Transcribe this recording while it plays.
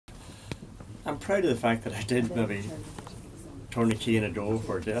I'm proud of the fact that I did maybe turn the key in a door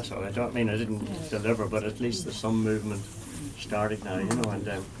for it. That's all. I don't mean I didn't deliver, but at least there's some movement started now, you know. And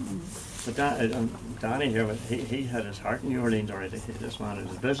but Danny here, he had his heart in New Orleans already. This man had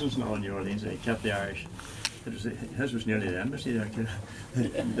his business in all New Orleans, and he kept the Irish. His was nearly the embassy there too.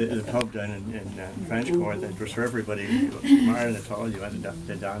 The pub down in French Court that was for everybody. Marrying at all, you went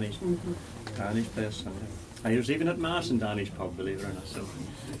to Danny's place. And I was even at Mass in Danny's pub, believe it or not. So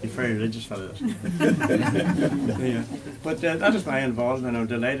he's a very religious fellow. Yeah. But that is my involvement. I'm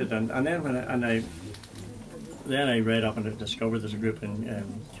delighted. And then then I read up and discovered there's a group in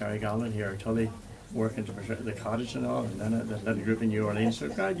Carrigallen here, Tully, working to the cottage and all, and then a little group in New Orleans. So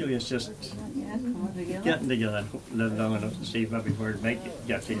gradually it's just getting together and live long enough to see maybe where it might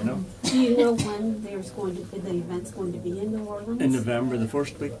get to, you know. Do you know when the event's going to be in New Orleans? In November, the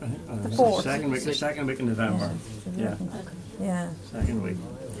first week, I think. The 4th. Second week in November. Yeah. Yeah. Second week.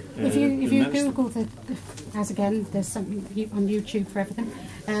 If you Google as again, there's something on YouTube for everything.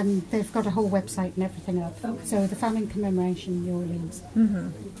 They've got a whole website and everything up. So the famine commemoration, New Orleans. Mm-hmm.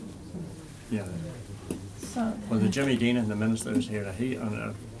 Yeah. So, well, the Jimmy Dean and the minister is here. He,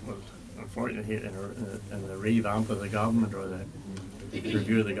 unfortunately, in the revamp of the government or the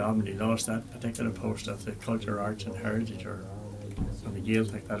review of the government, he lost that particular post of the culture, arts, and heritage, or on the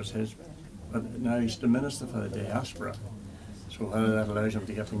Gaeltacht. That is his. But now he's the minister for the diaspora. So whether that allows him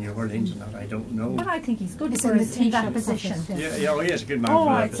to get to New Orleans or not, I don't know. but I think he's good for us in that position. Yeah, he is a good man Oh,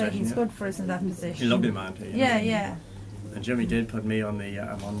 for that I'd say position. he's good for us in that position. He's a lovely man too. Yeah. And Jimmy did put me on the,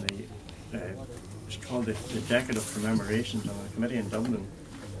 I'm on the, it's called the Decade of Commemorations on the committee in Dublin.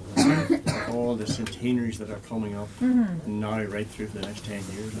 All the centenaries that are coming up now right through for the next 10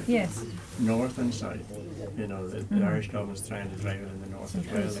 years. Like Yes. North and south. You know, the Irish government's trying to drive it in the north as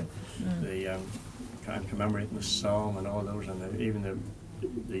well. The kind of commemorating the Psalm and all those, and even the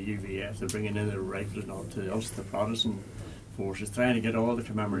UVF, they're bringing in the rifles and all to us, the Protestant forces, trying to get all the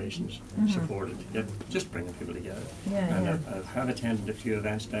commemorations supported, just bringing people together. I've had attended a few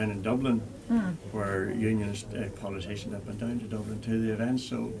events down in Dublin where unionist politicians have been down to Dublin to the events,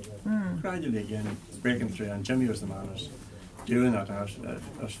 so gradually again breaking through, and Jimmy was the man who's doing that. I was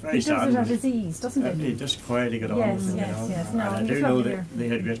very sad. It does it at his ease, doesn't it? He just quietly got on with it, you know. Yes. And No, I he do was know lovely that they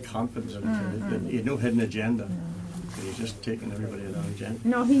had great confidence in it. He had no hidden agenda. He's just taking everybody along agenda.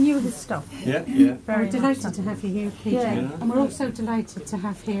 No, he knew his stuff. Yeah. We're delighted to have you here, Peter. Yeah. And we're also delighted to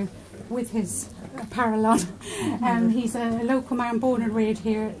have here with his parallel. He's a local man, born and reared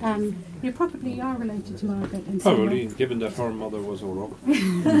here. You probably are related to Margaret in some Probably, way. given that her mother was O'Rourke.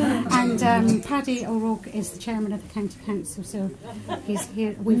 And Paddy O'Rourke is the chairman of the county council, so he's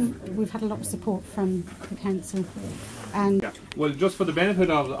here. We've had a lot of support from the council. And Well, just for the benefit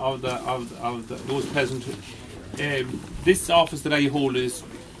of those present, this office that I hold is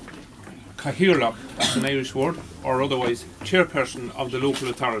Cathaoirleach, that's an Irish word, or otherwise chairperson of the local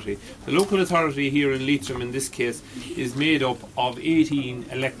authority. The local authority here in Leitrim, in this case, is made up of 18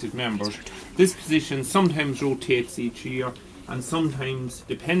 elected members. This position sometimes rotates each year, and sometimes,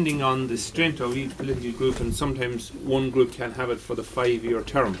 depending on the strength of each political group, and sometimes one group can have it for the 5-year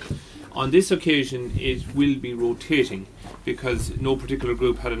term. On this occasion, it will be rotating because no particular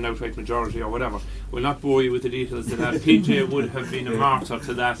group had an outright majority or whatever. We'll not bore you with the details of that. PJ would have been a martyr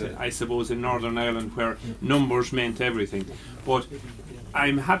to that, I suppose, in Northern Ireland, where numbers meant everything. But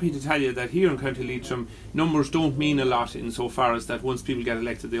I'm happy to tell you that here in County Leitrim, numbers don't mean a lot insofar as that once people get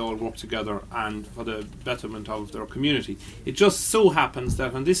elected, they all work together and for the betterment of their community. It just so happens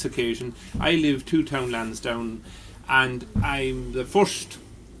that on this occasion, I live 2 townlands down, and I'm the first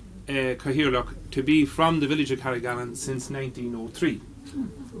Cathaoirleach to be from the village of Carrigallen since 1903.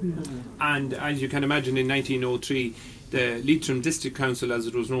 And as you can imagine, in 1903 the Leitrim District Council, as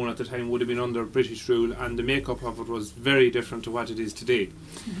it was known at the time, would have been under British rule, and the makeup of it was very different to what it is today.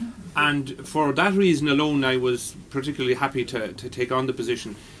 And for that reason alone, I was particularly happy to take on the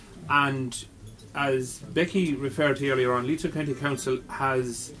position. And as Becky referred to earlier on, Leitrim County Council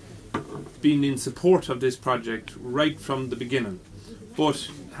has been in support of this project right from the beginning. But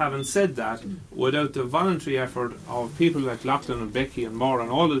having said that, without the voluntary effort of people like Lachlan and Becky and Maura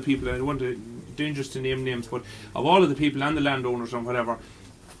and all of the people, and I don't want to dangerous to name names, but of all of the people and the landowners and whatever,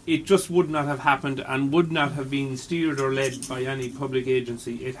 it just would not have happened and would not have been steered or led by any public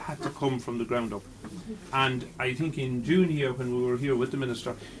agency. It had to come from the ground up. And I think in June here, when we were here with the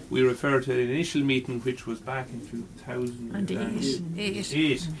Minister, we referred to an initial meeting which was back in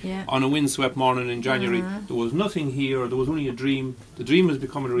 2008 on a windswept morning in January. There was nothing here, there was only a dream. The dream is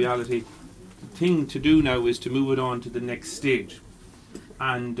becoming a reality. The thing to do now is to move it on to the next stage.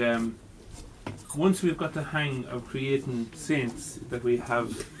 And once we've got the hang of creating saints that we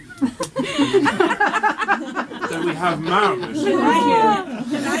have that we have Margaret.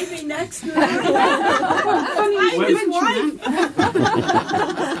 Can I be next?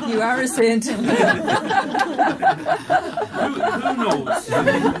 You are a saint. Who knows?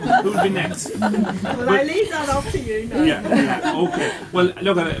 Who'll be next? Well, I leave that up to you now. Yeah, okay. Well,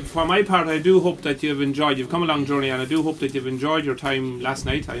 look, for my part, I do hope that you've come a long journey, and I do hope that you've enjoyed your time last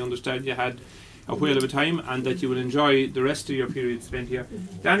night. I understand you had a whale of a time, and that you will enjoy the rest of your period spent here.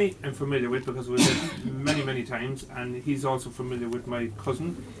 Danny, I'm familiar with because we've met many times, and he's also familiar with my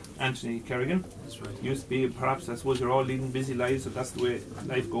cousin, Anthony Carrigallen. That's right. Used to be, perhaps, I suppose you're all leading busy lives, so that's the way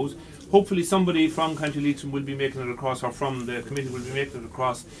life goes. Hopefully somebody from County Leitrim will be making it across, or from the committee will be making it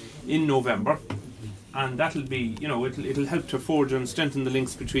across in November, and that'll be, you know, it'll help to forge and strengthen the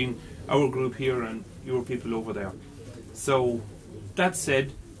links between our group here and your people over there. So, that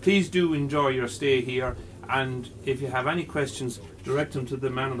said, please do enjoy your stay here, and if you have any questions, direct them to the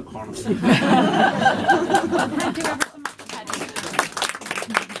man in the corner. Thank you ever so much, Paddy.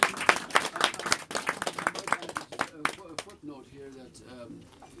 A footnote here that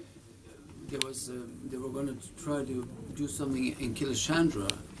they were going to try to do something in Killashandra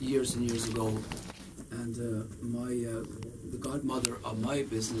years and years ago, and the godmother of my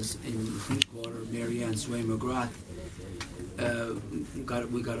business in Finchwater, Mary Ann Sway McGrath,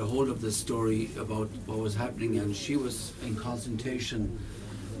 we got a hold of this story about what was happening, and she was in consultation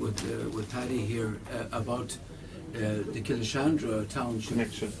with Paddy here about the Killashandra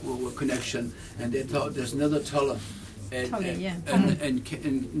township connection, and they thought there's another Tully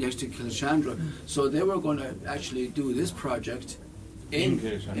and next to Killashandra, so they were going to actually do this project in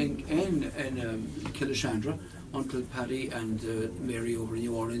Killashandra until Paddy and Mary over in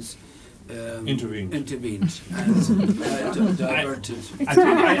New Orleans intervened and diverted.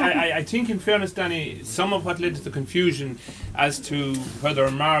 I think, in fairness, Danny, some of what led to the confusion as to whether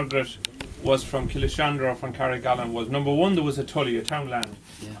Margaret was from Killashandra or from Carrigallen was, number one, there was a Tully, a townland,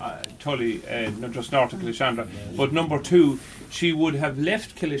 Tully, just north of Killashandra, but number two, she would have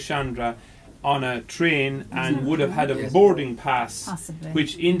left Killashandra on a train and would have had a boarding pass, possibly,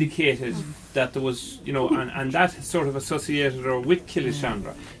 which indicated that there was, you know, and that sort of associated her with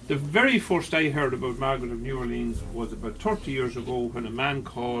Killashandra. The very first I heard about Margaret of New Orleans was about 30 years ago, when a man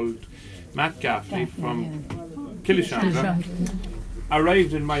called Nee Gaffney from Killashandra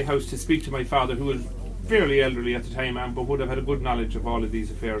arrived in my house to speak to my father, who was fairly elderly at the time, but would have had a good knowledge of all of these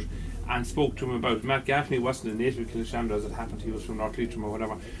affairs, and spoke to him about it. Nee Gaffney wasn't a native of Killashandra, as it happened. He was from North Leitrim or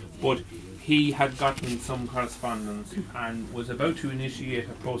whatever, but he had gotten some correspondence and was about to initiate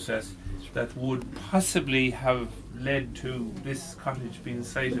a process that would possibly have led to this cottage being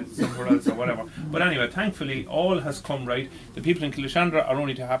sited somewhere else or whatever. But anyway, thankfully all has come right. The people in Killashandra are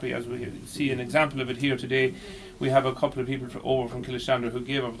only too happy, as we see an example of it here today. We have a couple of people over from Killashandra who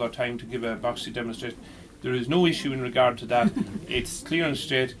gave up their time to give a boxy demonstration. There is no issue in regard to that. It's clear and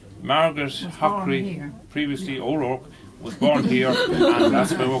straight. Margaret Haughery, previously O'Rourke, was born here, and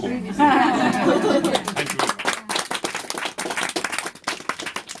that's where we're going. Thank you.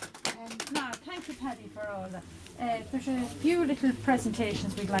 Thank you, Paddy, for all that. There's a few little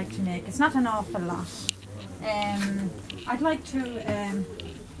presentations we'd like to make. It's not an awful lot. I'd like to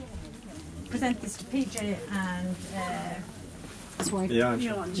present this to PJ and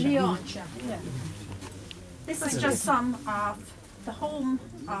Leoncha. Yeah. This is just some of the home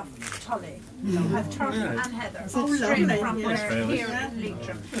of Tully, of Tully and Heather, straight from here in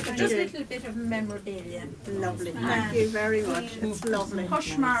Leitrim. So just a little bit of memorabilia. Lovely. Thank you very much. It's lovely.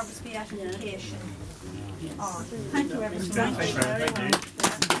 Hush Marv's beatification. Oh, thank you ever so much.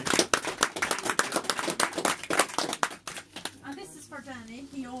 And this is for Danny.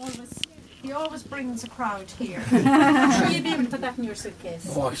 He always brings a crowd here. I'm sure you'll be able to put that in your suitcase.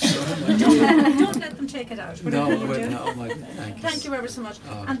 Oh, sure. Don't let them take it out. No, thank you ever so much.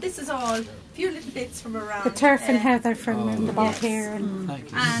 And this is all a few little bits from around. The turf and heather from the bog here.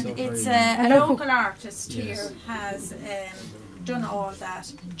 And it's a local artist here has done all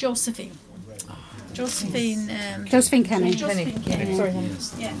that. Josephine Kenny.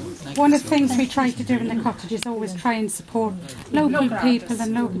 Yeah. One of the things we try to do in the cottage is always try and support local people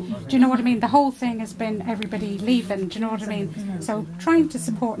and local. Do you know what I mean? The whole thing has been everybody leaving. Do you know what I mean? So trying to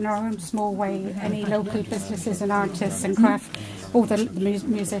support in our own small way any local businesses and artists and craft, all the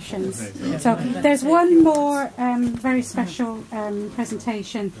musicians. So there's one more very special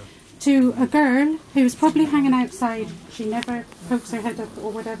presentation to a girl who's probably hanging outside. She never pokes her head up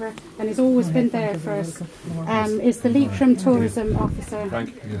or whatever, and has always been there for us. Is the Leitrim Tourism Officer,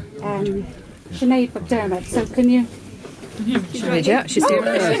 Sinead McDermott. So can you? Sinead, yeah, she's here.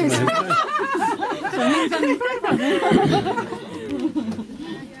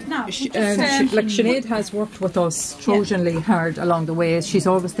 No. Like Sinead has worked with us Trojanly hard along the way. She's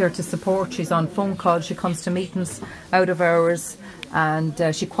always there to support. She's on phone calls. She comes to meetings out of hours, and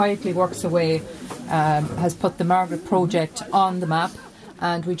she quietly works away. Has put the Margaret project on the map,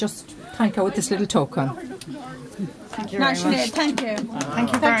 and we just thank her with this little token. Thank you very much. Thank you.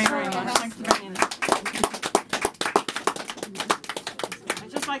 Thank you very, very much. Thanks for bringing it.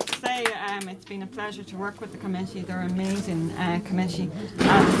 I'd just like to say it's been a pleasure to work with the committee. They're an amazing committee.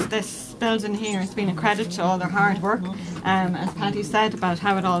 And this building here has been a credit to all their hard work, as Paddy said, about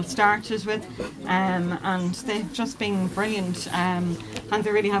how it all started with. And they've just been brilliant. And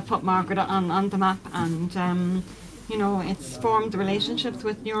they really have put Margaret on the map. And you know, it's formed the relationships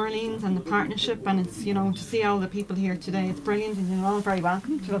with New Orleans and the partnership, and it's, you know, to see all the people here today, it's brilliant, and you're all very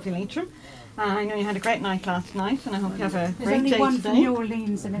welcome to lovely Leitrim. I know you had a great night last night, and I hope you have a great day today. There's only one from New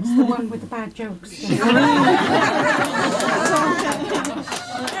Orleans, and it's the one with the bad jokes.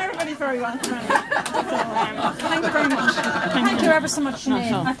 Everybody's very welcome. Thank you very much. Thank you ever so much,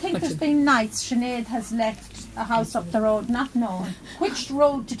 Sinead. I think there's been nights Sinead has left a house up the road not knowing which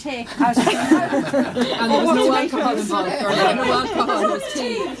road to take out of the house. And there was no alcohol involved. There was no alcohol, it was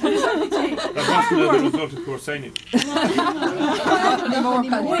tea. That wasn't the result of course signing.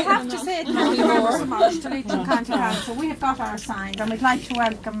 We have to say thank you ever so much to Leitrim County Council. We have got our signed, and we'd like to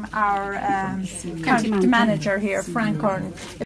welcome our county manager here, Frank Orton.